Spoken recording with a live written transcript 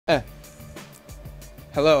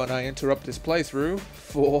Hello, and I interrupt this playthrough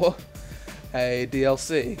for a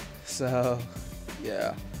DLC. So,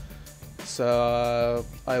 yeah. So,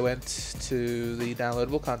 I went to the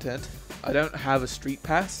downloadable content. I don't have a street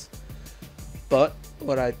pass, but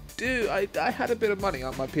what I do, I had a bit of money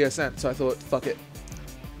on my PSN, so I thought, fuck it.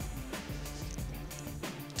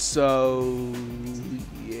 So,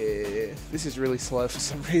 yeah. This is really slow for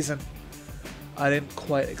some reason. I didn't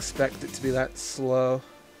quite expect it to be that slow.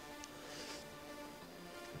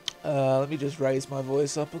 Let me just raise my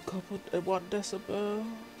voice up one decibel.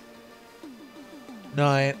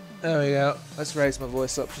 9. There we go. Let's raise my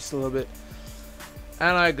voice up just a little bit.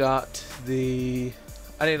 And I got the...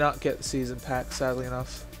 I did not get the season pack, sadly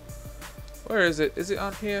enough. Where is it? Is it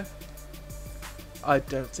on here? I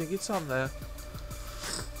don't think it's on there.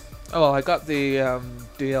 Oh well, I got the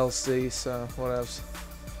DLC, so what else?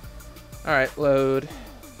 Alright, load.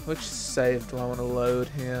 Which save do I want to load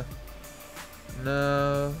here?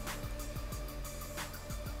 No.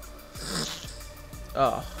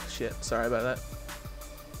 Oh, shit. Sorry about that.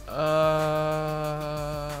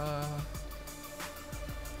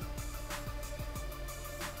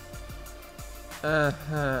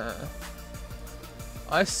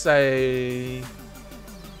 I say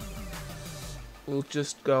we'll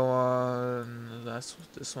just go on. That's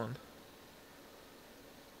this one.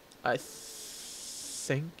 I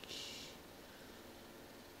think.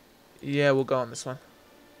 Yeah, we'll go on this one.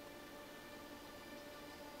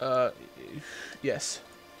 Yes.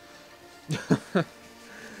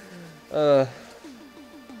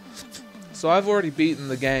 So I've already beaten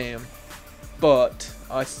the game, but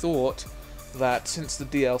I thought that since the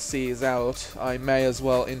DLC is out, I may as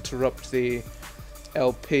well interrupt the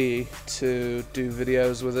LP to do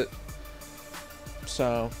videos with it.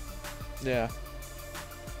 So, yeah.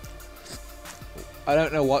 I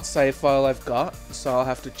don't know what save file I've got, so I'll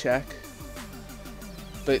have to check.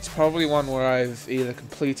 But it's probably one where I've either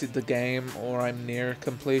completed the game or I'm near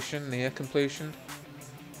completion.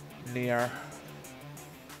 Near.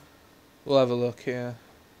 We'll have a look here.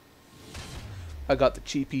 I got the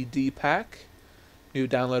GPD pack. New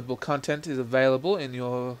downloadable content is available in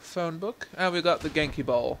your phone book. And we got the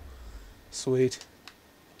Genkibowl. Sweet.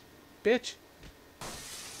 Bitch.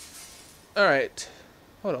 Alright.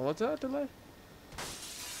 Hold on, what's that delay?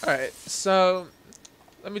 Alright, so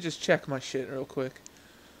let me just check my shit real quick.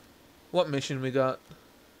 What mission we got?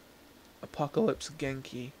 Apocalypse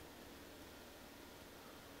Genki.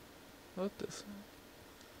 What this?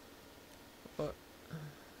 What?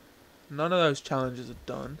 None of those challenges are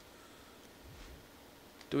done.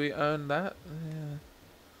 Do we earn that? Yeah.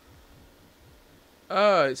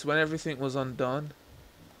 Oh, it's when everything was undone.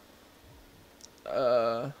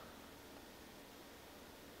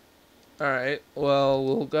 Alright, well,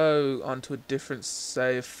 we'll go onto a different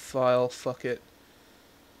save file. Fuck it.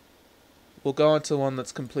 We'll go on to one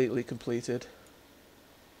that's completely completed.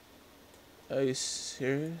 Are you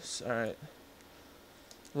serious? Alright.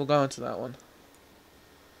 We'll go into that one.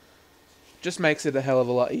 Just makes it a hell of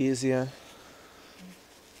a lot easier.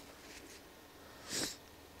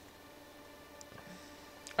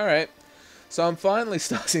 Alright. So I'm finally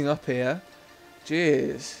starting up here.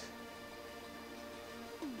 Jeez.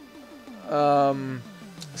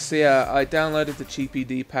 So yeah, I downloaded the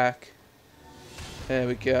GPD pack. There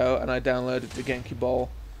we go, and I downloaded the Genkibowl.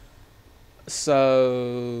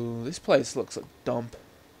 So this place looks like a dump.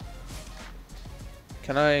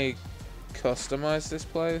 Can I customize this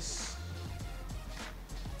place?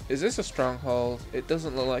 Is this a stronghold? It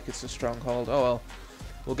doesn't look like it's a stronghold. Oh well.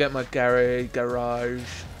 We'll get my garage.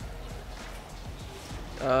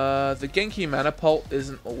 The Genki Manapult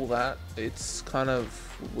isn't all that. It's kind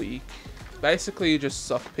of weak. Basically, you just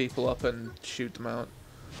suck people up and shoot them out.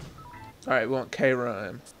 Alright, we want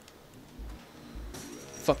K-Rhyme.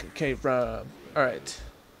 Fucking K-Rhyme. Alright.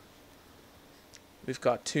 We've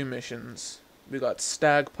got 2 missions. We've got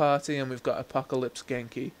Stag Party and we've got Apocalypse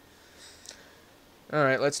Genki.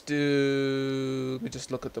 Alright, let's do... Let me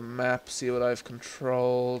just look at the map, see what I've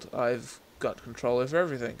controlled. I've got control over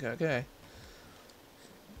everything. Okay.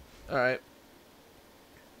 Alright.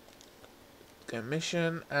 Go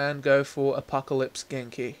mission and go for Apocalypse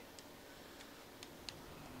Genki.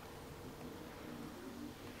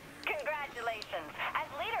 Congratulations! As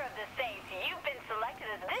leader of the stage, you've been selected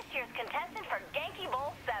as this year's contestant for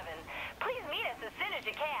Genkibowl VII. Please meet us as soon as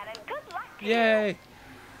you can, and good luck to you! Yay!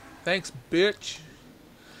 Thanks, bitch.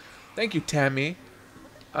 Thank you, Tammy.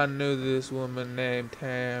 I knew this woman named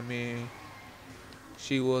Tammy.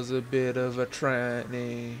 She was a bit of a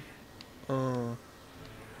tranny.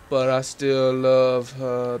 But I still love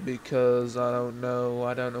her because I don't know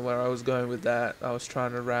where I was going with that. I was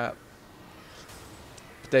trying to rap.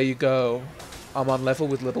 there you go. I'm on level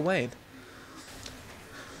with Lil Wayne.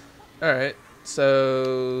 Alright,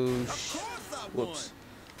 so... Whoops.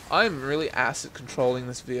 I'm really ass at controlling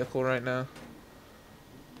this vehicle right now.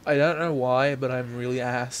 I don't know why, but I'm really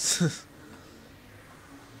ass.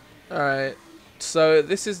 Alright, so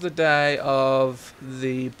this is the day of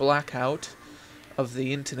the blackout of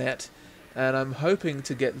the internet, and I'm hoping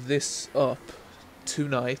to get this up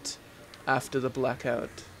tonight after the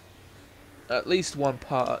blackout. At least one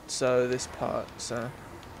part, so this part, so...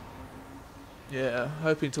 Yeah,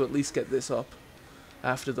 hoping to at least get this up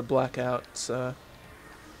after the blackout, so...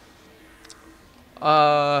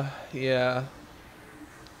 yeah.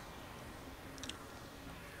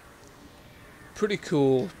 Pretty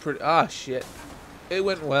cool. Ah, shit. It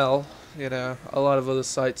went well, you know. A lot of other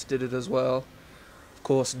sites did it as well. Of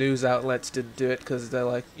course, news outlets didn't do it because they're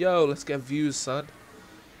like, yo, let's get views, son.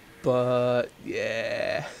 But,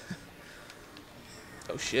 yeah.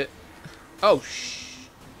 Oh, shit. Oh,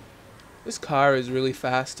 This car is really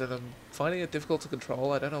fast and I'm finding it difficult to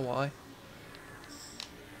control. I don't know why.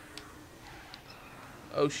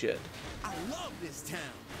 Oh, shit. I love this town.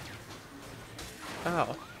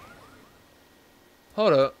 Ow.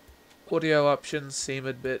 Hold up. Audio options seem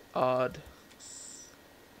a bit odd.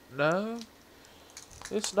 No?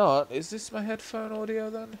 It's not. Is this my headphone audio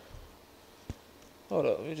then? Hold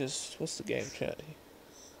up, let me just... What's the game chat here?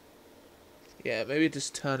 Yeah, maybe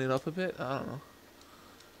just turn it up a bit? I don't know.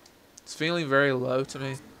 It's feeling very low to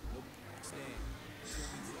me.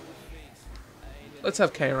 Let's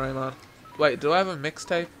have K-Rhyme on. Wait, do I have a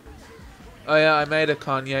mixtape? Oh yeah, I made a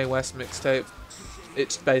Kanye West mixtape.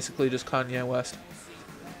 It's basically just Kanye West.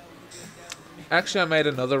 Actually, I made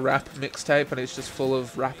another rap mixtape, and it's just full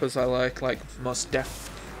of rappers I like Mos Def,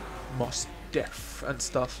 and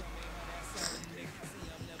stuff.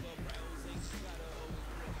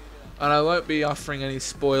 And I won't be offering any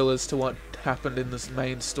spoilers to what happened in this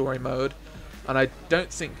main story mode, and I don't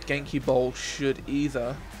think Genkibowl should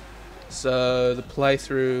either, so the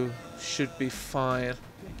playthrough should be fine.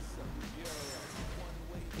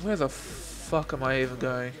 Where the fuck am I even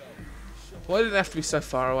going? Why did it have to be so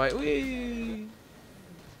far away? Whee!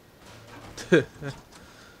 That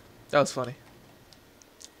was funny.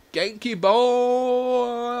 Genkibowl!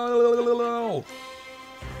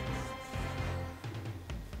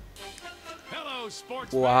 Hello,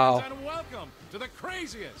 sports wow. fans, and welcome to the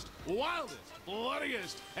craziest, wildest,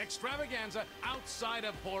 bloodiest extravaganza outside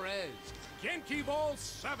of Juarez. Genkibowl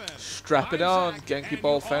VII. Strap it on,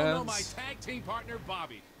 Genkibowl fans. All know my tag team partner,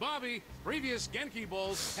 Bobby. Bobby, previous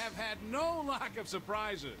Genkibowls have had no lack of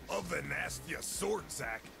surprises. Of the nastiest sort,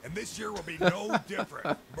 Zach, and this year will be no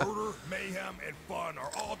different. Murder, mayhem, and fun are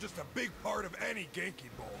all just a big part of any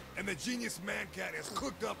Genkibowl. And the genius Mancat has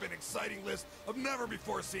cooked up an exciting list of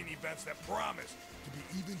never-before-seen events that promise to be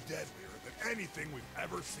even deadlier than anything we've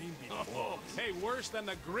ever seen before. Oh, hey, worse than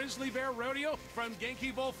the Grizzly Bear Rodeo from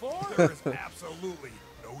Genkibowl IV? There is absolutely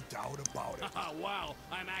no doubt about it. Wow,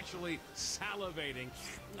 I'm actually salivating.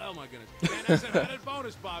 Oh my goodness. And as an added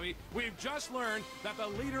bonus, Bobby, we've just learned that the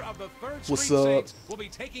leader of the 3rd Street Saints will be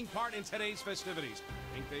taking part in today's festivities.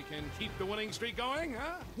 Think they can keep the winning streak going,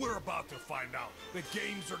 huh? We're about to find out. The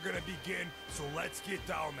games are gonna begin, so let's get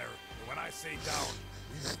down there. And when I say down,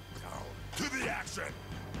 we mean down. To the action!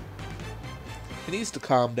 He needs to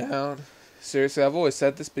calm down. Seriously, I've always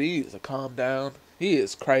said this, but he needs to calm down. He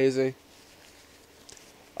is crazy.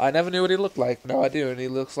 I never knew what he looked like. No, I do, and he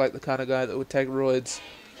looks like the kind of guy that would take roids.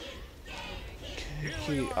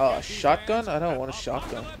 Oh, a shotgun? I don't want a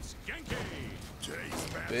shotgun.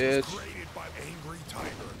 Bitch.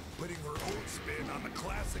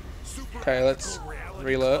 Okay, let's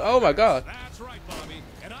reload. Oh my god.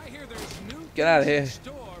 Get out of here.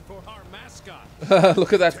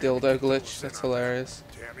 Look at that dildo glitch. That's hilarious.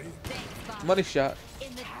 Money shot.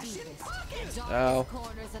 Ow.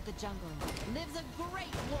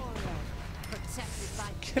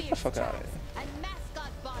 Get the fuck out of here.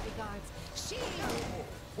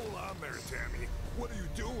 Hold on there, Tammy. What are you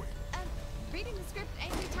doing? Reading the script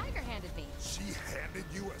Angry Tiger handed me. She handed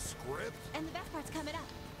you a script? And the best part's coming up.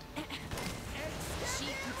 She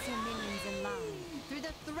keeps her minions in line through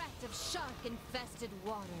the threat of shark-infested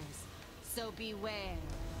waters. So beware,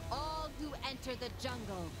 all who enter the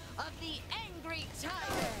jungle of the Angry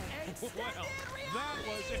Tiger. Well, that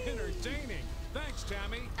was entertaining. Thanks,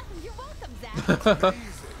 Tammy. Oh, you're welcome, Zach.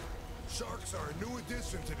 Sharks are a new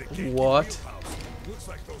addition to the Genki What? wheelhouse. Looks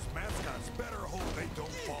like those mascots better hope they don't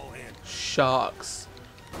fall in. Sharks.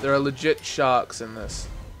 There are legit sharks in this.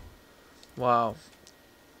 Wow.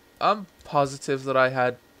 I'm positive that I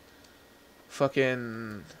had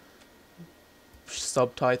fucking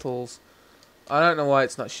subtitles. I don't know why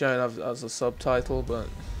it's not showing up as a subtitle, but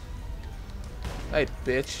hey,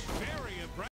 bitch. Very